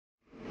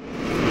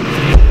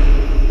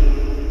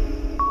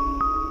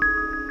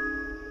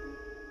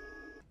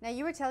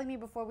you were telling me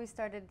before we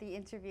started the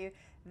interview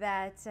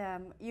that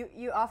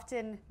you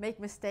often make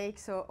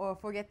mistakes or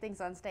forget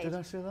things on stage. Did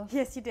I say that?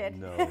 Yes, you did.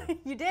 No.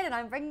 You did, and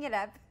I'm bringing it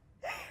up.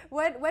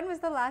 When was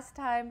the last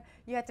time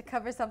you had to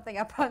cover something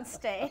up on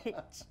stage?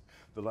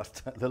 The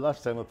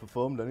last time I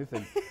performed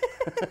anything.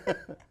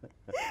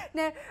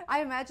 Now,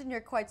 I imagine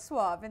you're quite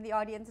suave, and the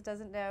audience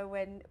doesn't know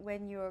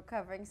when you're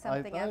covering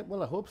something up.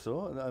 Well, I hope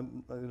so.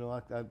 You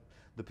know,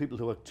 the people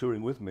who are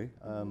touring with me,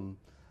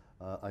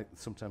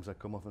 sometimes I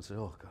come off and say,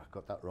 "Oh, God, I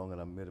got that wrong, and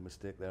I made a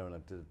mistake there, and I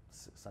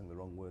sang the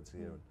wrong words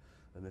here,"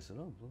 and they say,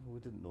 "Oh, well, we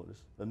didn't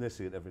notice," and they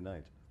see it every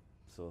night.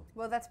 So.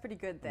 Well, that's pretty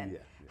good then. Yeah.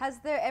 Has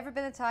there ever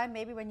been a time,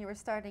 maybe when you were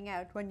starting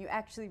out, when you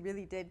actually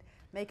really did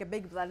make a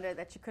big blunder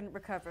that you couldn't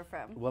recover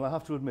from? Well, I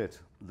have to admit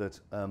that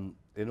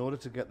in order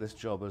to get this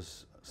job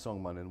as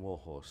songman in War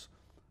Horse,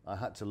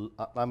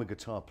 I'm a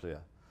guitar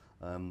player,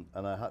 and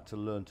I had to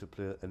learn to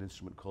play an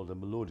instrument called a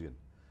melodian.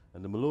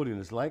 And the melodian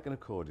is like an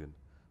accordion,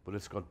 but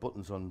it's got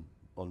buttons on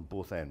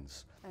both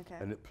ends. Okay.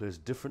 And it plays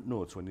different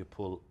notes when you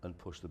pull and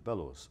push the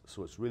bellows.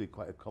 So it's really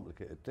quite a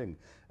complicated thing,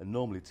 and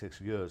normally takes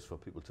years for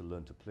people to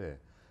learn to play.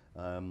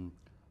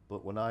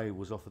 But when I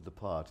was offered the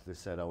part, they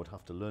said I would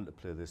have to learn to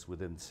play this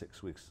within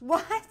 6 weeks.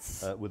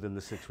 What? Within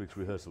the 6 weeks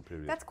rehearsal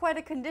period. That's quite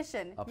a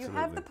condition. Absolutely. You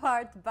have the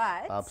part,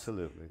 but...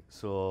 Absolutely.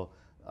 So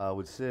I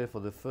would say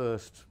for the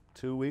first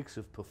 2 weeks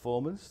of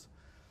performance,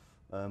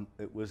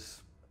 it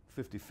was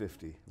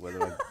 50-50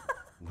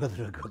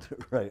 whether I got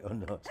it right or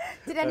not.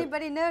 Did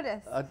anybody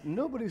notice?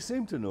 Nobody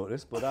seemed to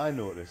notice, but I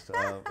noticed.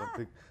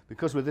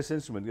 Because with this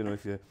instrument, you know,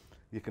 if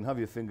you can have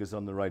your fingers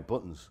on the right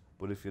buttons,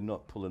 but if you're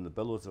not pulling the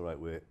bellows the right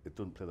way, it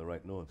doesn't play the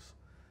right notes.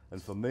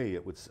 And for me,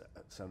 it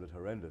sounded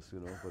horrendous, you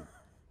know, but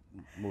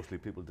mostly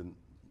people didn't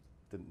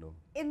know.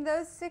 In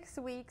those 6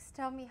 weeks,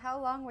 tell me,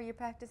 how long were you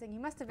practicing? You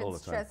must have been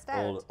stressed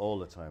out. All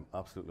the time,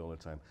 absolutely all the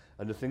time.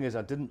 And the thing is,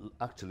 I didn't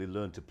actually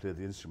learn to play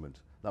the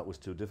instrument. That was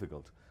too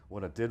difficult.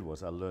 What I did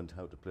was I learned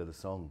how to play the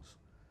songs,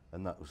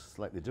 and that was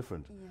slightly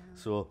different. Yeah.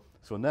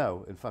 So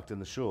now, in fact, in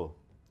the show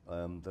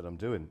that I'm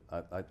doing,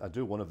 I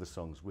do one of the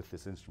songs with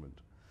this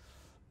instrument.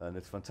 And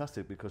it's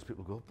fantastic because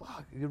people go,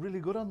 "Wow, you're really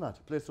good on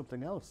that. Play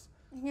something else."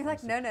 You're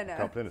like, no. I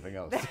can't play anything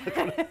else.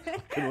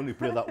 I can only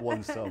play that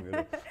one song. You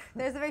know.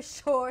 There's a very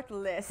short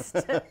list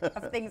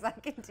of things I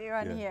can do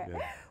on here.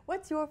 Yeah.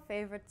 What's your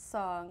favorite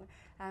song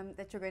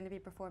that you're going to be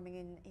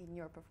performing in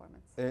your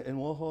performance? In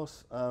War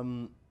Horse,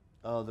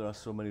 there are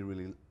so many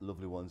really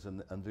lovely ones,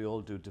 and they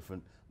all do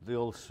different. They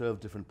all serve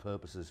different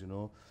purposes, you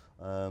know.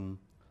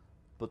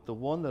 But the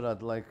one that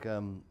I'd like,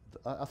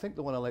 I think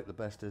the one I like the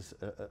best is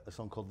a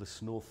song called "The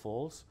Snow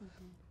Falls,"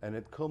 and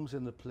it comes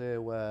in the play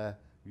where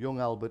young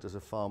Albert as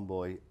a farm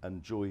boy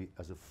and Joey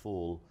as a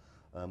foal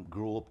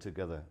grow up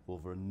together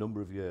over a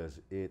number of years,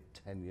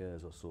 8-10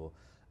 years or so.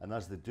 And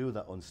as they do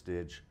that on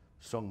stage,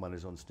 Songman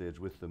is on stage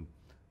with them,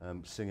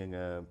 singing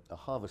a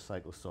harvest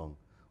cycle song,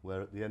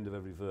 where at the end of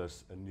every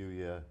verse, a new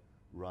year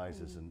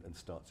rises and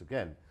starts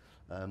again.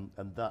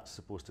 And that's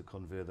supposed to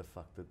convey the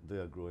fact that they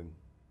are growing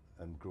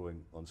and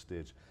growing on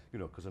stage. You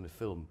know, because in a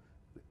film,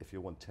 if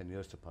you want 10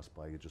 years to pass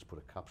by, you just put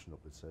a caption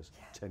up that says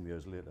 10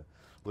 years later.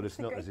 But it's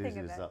not as easy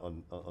as that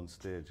on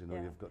stage. You know,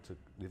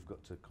 you've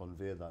got to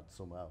convey that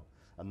somehow,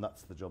 and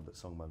that's the job that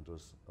Songman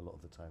does a lot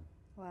of the time.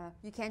 Wow,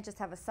 you can't just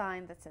have a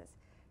sign that says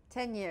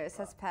 10 years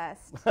has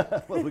passed.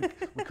 Well, we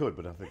could,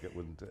 but I think it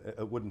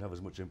wouldn't have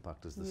as much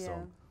impact as the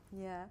song.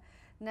 Yeah.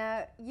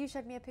 Now, you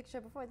showed me a picture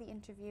before the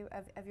interview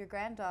of your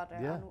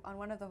granddaughter on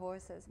one of the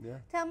horses. Yeah.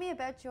 Tell me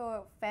about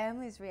your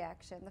family's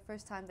reaction the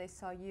first time they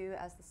saw you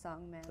as the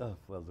songman. Oh,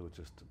 well, they were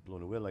just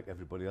blown away like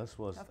everybody else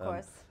was. Of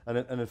course. And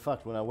in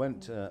fact, when I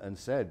went and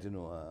said, you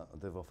know,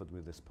 they've offered me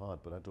this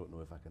part, but I don't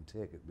know if I can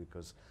take it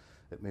because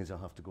it means I'll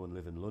have to go and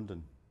live in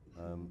London,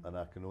 and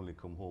I can only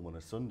come home on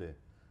a Sunday.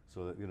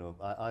 So that, you know,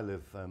 I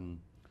live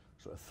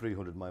sort of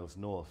 300 miles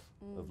north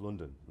of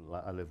London.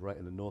 I live right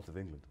in the north of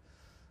England.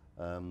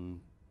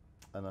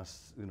 And I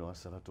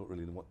said, I don't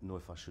really know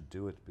if I should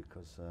do it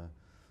because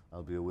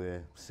I'll be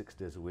away 6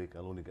 days a week.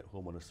 I'll only get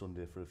home on a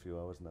Sunday for a few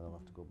hours and then I'll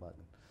have to go back.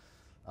 And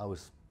I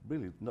was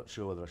really not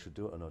sure whether I should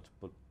do it or not,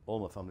 but all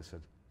my family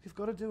said, "You've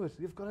got to do it,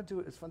 you've got to do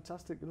it, it's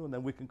fantastic, you know, and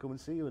then we can come and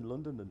see you in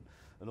London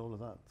and all of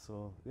that."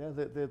 So yeah,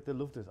 they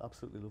loved it,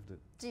 absolutely loved it.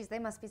 Geez, they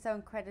must be so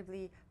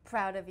incredibly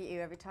proud of you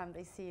every time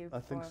they see you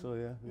perform. I think so,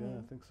 yeah,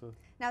 I think so.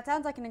 Now, it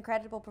sounds like an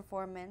incredible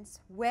performance.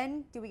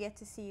 When do we get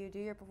to see you do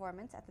your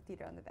performance at the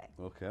Theatre on the Bay?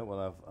 Okay,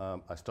 well,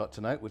 I start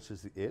tonight, which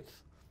is the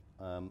 8th,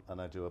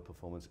 and I do a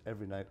performance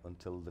every night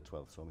until the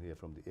 12th, so I'm here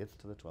from the 8th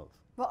to the 12th.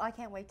 Well, I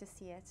can't wait to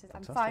see it.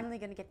 Fantastic. I'm finally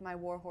going to get my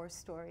War Horse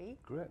story.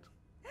 Great.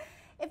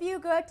 If you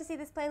go out to see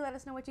this play, let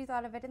us know what you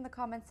thought of it in the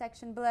comments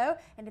section below.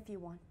 And if you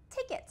want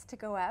tickets to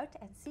go out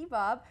and see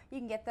Bob, you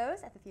can get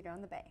those at the Theatre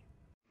on the Bay.